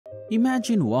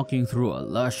Imagine walking through a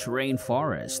lush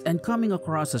rainforest and coming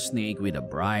across a snake with a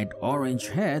bright orange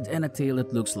head and a tail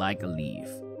that looks like a leaf.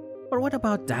 Or what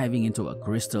about diving into a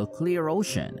crystal clear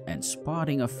ocean and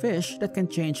spotting a fish that can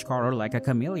change color like a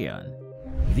chameleon?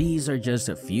 These are just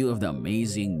a few of the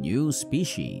amazing new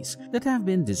species that have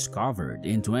been discovered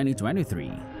in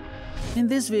 2023. In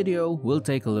this video, we'll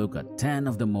take a look at 10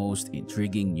 of the most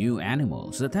intriguing new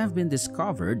animals that have been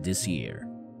discovered this year.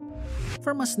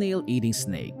 From a snail-eating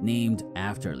snake named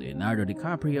after Leonardo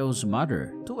DiCaprio's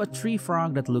mother to a tree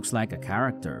frog that looks like a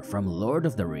character from Lord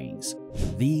of the Rings,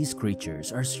 these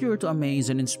creatures are sure to amaze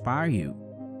and inspire you.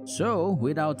 So,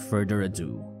 without further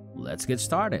ado, let's get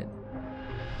started.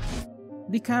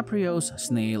 DiCaprio's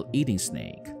snail-eating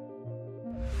snake.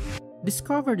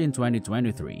 Discovered in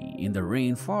 2023 in the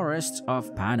rainforests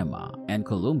of Panama and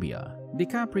Colombia,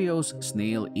 DiCaprio's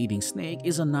snail-eating snake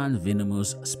is a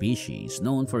non-venomous species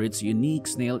known for its unique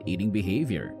snail-eating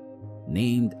behavior.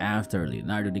 Named after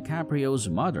Leonardo DiCaprio's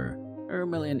mother,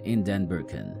 Ermeline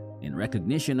Indenburken, in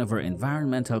recognition of her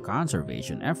environmental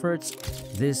conservation efforts,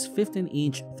 this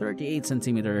 15-inch,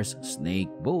 38cm snake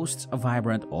boasts a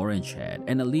vibrant orange head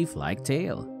and a leaf-like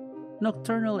tail.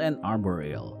 Nocturnal and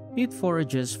arboreal, it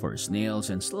forages for snails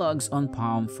and slugs on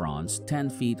palm fronds 10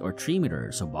 feet or 3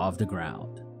 meters above the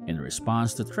ground. In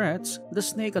response to threats, the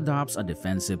snake adopts a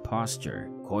defensive posture,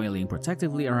 coiling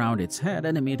protectively around its head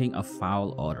and emitting a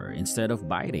foul odor instead of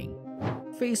biting.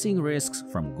 Facing risks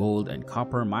from gold and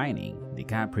copper mining,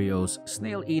 DiCaprio's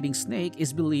snail-eating snake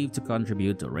is believed to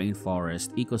contribute to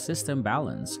rainforest ecosystem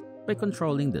balance by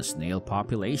controlling the snail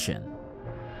population.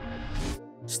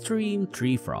 Stream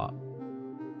tree frog.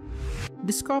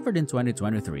 Discovered in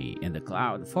 2023 in the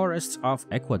cloud forests of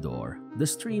Ecuador, the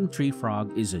stream tree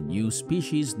frog is a new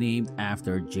species named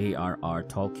after J.R.R.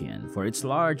 Tolkien for its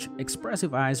large,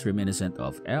 expressive eyes reminiscent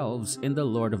of elves in the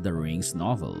Lord of the Rings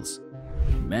novels.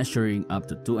 Measuring up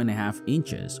to 2.5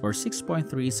 inches or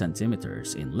 6.3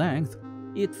 centimeters in length,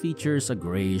 it features a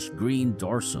grayish-green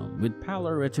dorsum with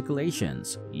paler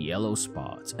reticulations, yellow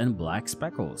spots, and black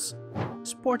speckles.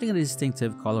 Sporting a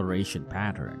distinctive coloration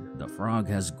pattern, the frog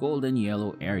has golden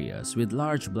yellow areas with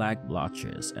large black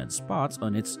blotches and spots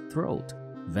on its throat,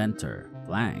 venter,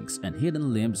 flanks, and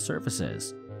hidden limb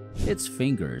surfaces. Its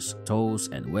fingers, toes,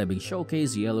 and webbing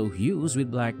showcase yellow hues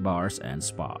with black bars and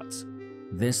spots.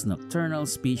 This nocturnal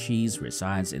species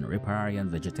resides in riparian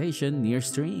vegetation near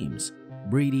streams,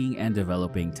 breeding and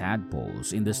developing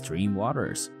tadpoles in the stream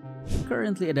waters.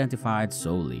 Currently identified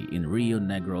solely in Rio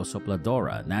Negro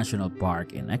Sopladora National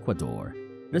Park in Ecuador,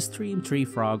 the stream tree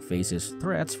frog faces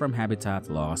threats from habitat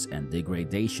loss and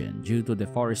degradation due to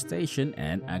deforestation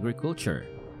and agriculture.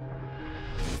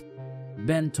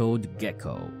 Bent-toed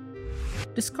gecko.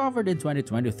 Discovered in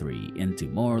 2023 in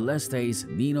Timor-Leste's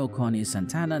Nino Coni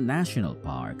Santana National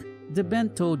Park, the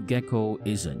bent-toed gecko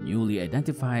is a newly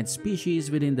identified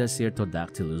species within the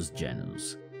Cyrtodactylus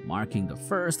genus, marking the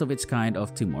first of its kind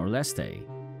of Timor-Leste.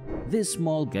 This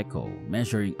small gecko,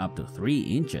 measuring up to 3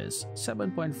 inches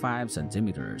 (7.5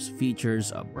 centimeters),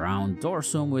 features a brown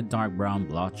dorsum with dark brown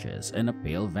blotches and a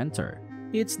pale venter.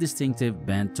 Its distinctive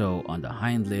bent toe on the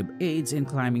hind lip aids in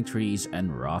climbing trees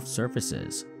and rough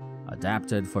surfaces.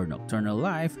 Adapted for nocturnal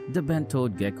life, the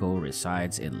bent-toed gecko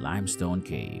resides in limestone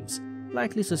caves,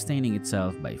 likely sustaining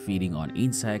itself by feeding on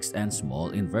insects and small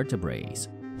invertebrates.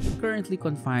 Currently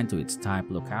confined to its type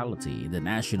locality, the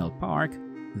national park,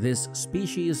 this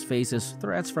species faces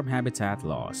threats from habitat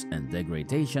loss and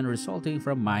degradation resulting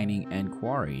from mining and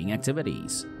quarrying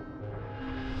activities.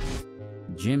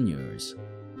 Gymnures.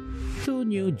 2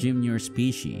 new gymnure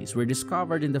species were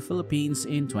discovered in the Philippines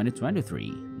in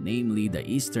 2023, namely the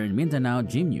Eastern Mindanao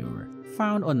gymnure,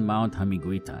 found on Mount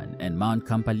Hamiguitan and Mount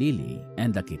Campalili,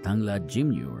 and the Kitanglad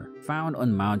gymnure, found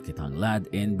on Mount Kitanglad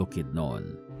in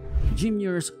Bukidnon.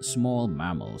 Gymnures, small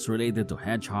mammals related to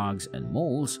hedgehogs and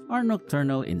moles, are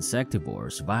nocturnal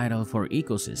insectivores vital for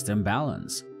ecosystem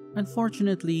balance.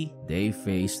 Unfortunately, they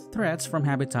face threats from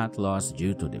habitat loss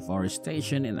due to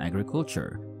deforestation in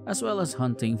agriculture, as well as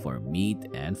hunting for meat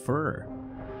and fur.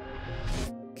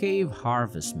 Cave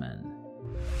harvestman.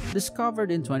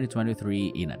 Discovered in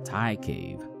 2023 in a Thai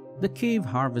cave, the cave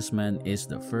harvestman is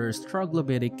the first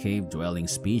troglodytic cave-dwelling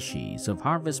species of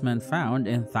harvestman found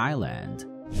in Thailand.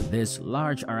 This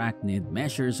large arachnid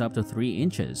measures up to 3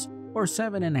 inches or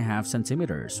 7.5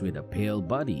 centimeters with a pale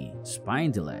body,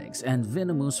 spiny legs, and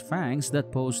venomous fangs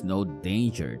that pose no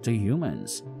danger to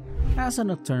humans. As a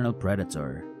nocturnal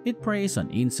predator, it preys on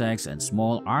insects and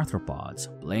small arthropods,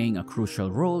 playing a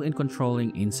crucial role in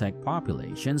controlling insect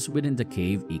populations within the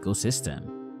cave ecosystem.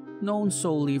 Known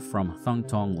solely from Thong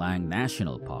Thong Lang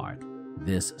National Park,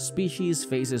 This species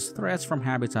faces threats from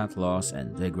habitat loss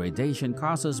and degradation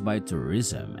caused by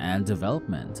tourism and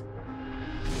development.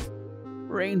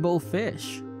 Rainbow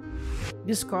fish.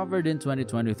 Discovered in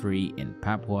 2023 in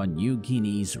Papua New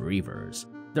Guinea's rivers,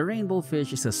 the rainbow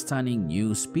fish is a stunning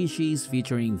new species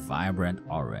featuring vibrant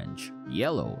orange,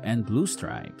 yellow, and blue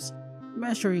stripes.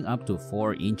 Measuring up to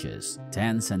 4 inches,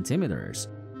 10 centimeters,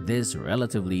 this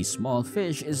relatively small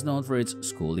fish is known for its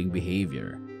schooling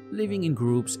behavior, living in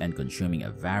groups and consuming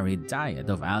a varied diet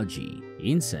of algae,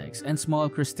 insects, and small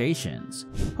crustaceans.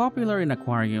 Popular in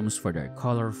aquariums for their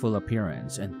colorful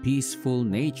appearance and peaceful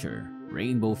nature,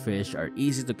 rainbow fish are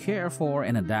easy to care for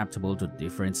and adaptable to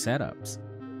different setups.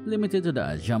 Limited to the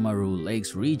Ajamaru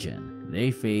Lakes region,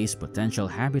 they face potential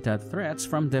habitat threats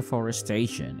from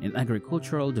deforestation and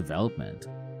agricultural development,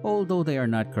 although they are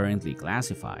not currently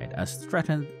classified as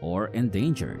threatened or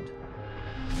endangered.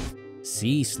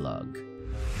 Sea slug.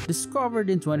 Discovered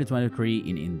in 2023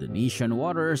 in Indonesian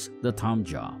waters, the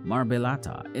Tamja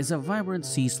marbellata is a vibrant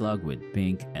sea slug with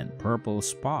pink and purple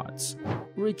spots,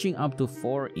 reaching up to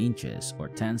 4 inches or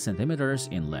 10 centimeters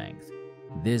in length.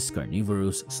 This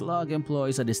carnivorous slug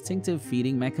employs a distinctive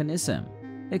feeding mechanism,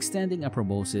 extending a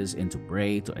proboscis into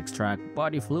prey to extract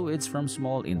body fluids from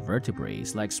small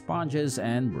invertebrates like sponges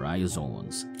and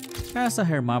bryozoans. As a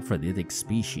hermaphroditic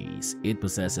species, it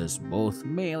possesses both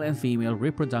male and female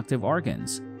reproductive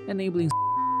organs, enabling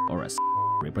or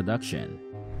reproduction.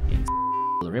 In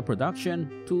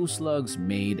reproduction, 2 slugs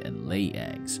mate and lay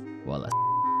eggs, while a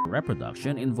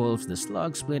reproduction involves the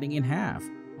slug splitting in half,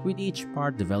 with each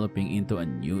part developing into a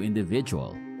new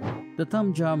individual. The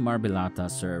Tamja marbellata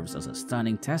serves as a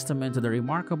stunning testament to the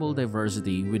remarkable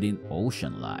diversity within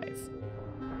ocean life.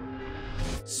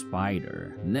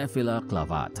 Spider Nephila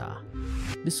clavata.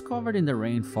 Discovered in the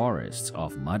rainforests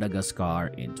of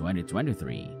Madagascar in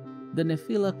 2023, the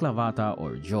Nephila clavata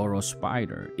or Joro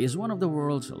spider is one of the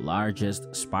world's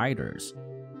largest spiders,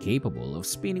 capable of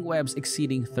spinning webs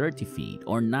exceeding 30 feet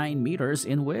or 9 meters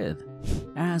in width.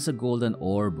 As a golden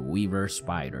orb weaver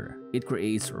spider, it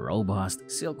creates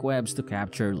robust silk webs to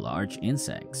capture large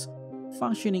insects.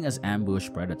 Functioning as ambush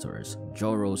predators,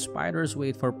 Joro spiders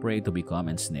wait for prey to become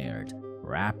ensnared,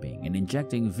 wrapping and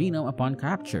injecting venom upon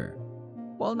capture.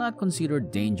 While not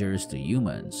considered dangerous to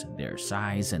humans, their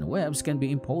size and webs can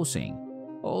be imposing,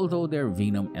 although their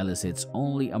venom elicits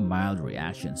only a mild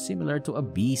reaction similar to a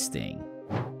bee sting.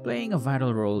 Playing a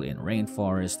vital role in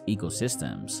rainforest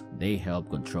ecosystems, they help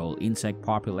control insect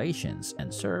populations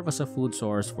and serve as a food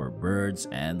source for birds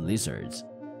and lizards.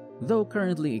 Though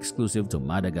currently exclusive to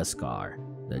Madagascar,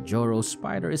 the Joro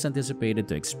spider is anticipated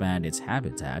to expand its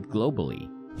habitat globally,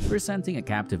 presenting a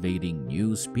captivating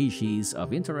new species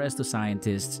of interest to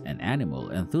scientists and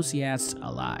animal enthusiasts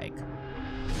alike.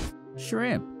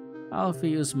 Shrimp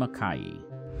Alpheus mackay.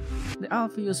 The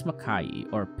Alpheus mackay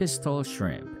or pistol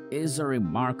shrimp is a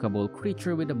remarkable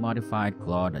creature with a modified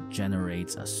claw that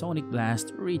generates a sonic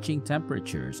blast reaching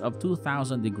temperatures of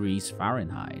 2000 degrees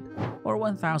Fahrenheit or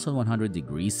 1100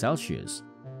 degrees Celsius.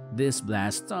 This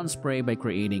blast stuns prey by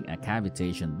creating a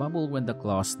cavitation bubble when the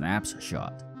claw snaps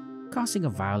shut, causing a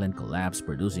violent collapse,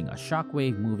 producing a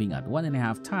shockwave moving at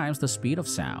 1.5 times the speed of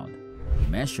sound.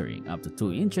 Measuring up to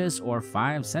 2 inches or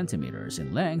 5 centimeters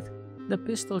in length, the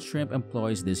pistol shrimp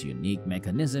employs this unique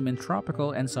mechanism in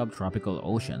tropical and subtropical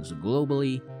oceans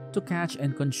globally to catch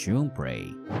and consume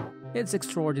prey. Its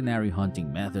extraordinary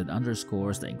hunting method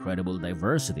underscores the incredible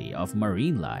diversity of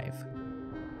marine life.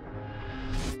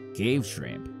 Cave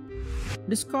shrimp.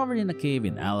 Discovered in a cave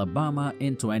in Alabama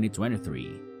in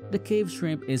 2023, the cave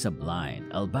shrimp is a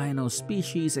blind, albino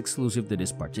species exclusive to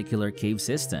this particular cave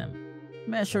system.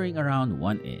 Measuring around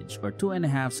 1 inch or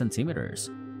 2.5 centimeters,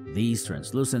 these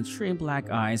translucent shrimp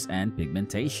lack eyes and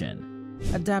pigmentation,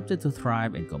 adapted to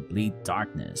thrive in complete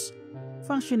darkness.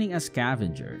 Functioning as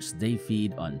scavengers, they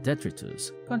feed on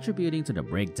detritus, contributing to the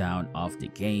breakdown of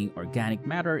decaying organic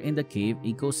matter in the cave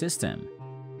ecosystem.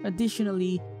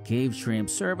 Additionally, cave shrimp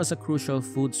serve as a crucial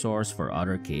food source for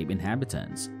other cave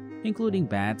inhabitants, including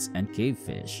bats and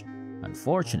cavefish.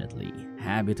 Unfortunately,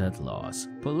 habitat loss,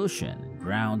 pollution,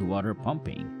 groundwater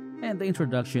pumping, and the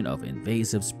introduction of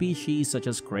invasive species such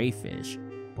as crayfish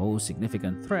pose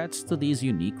significant threats to these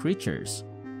unique creatures.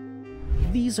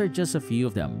 These are just a few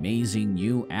of the amazing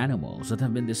new animals that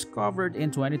have been discovered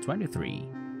in 2023.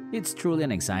 It's truly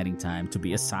an exciting time to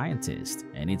be a scientist,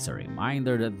 and it's a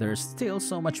reminder that there's still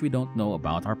so much we don't know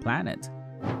about our planet.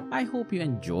 I hope you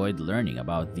enjoyed learning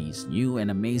about these new and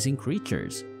amazing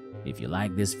creatures. If you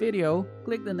like this video,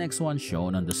 click the next one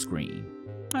shown on the screen.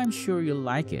 I'm sure you'll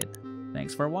like it.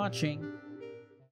 Thanks for watching.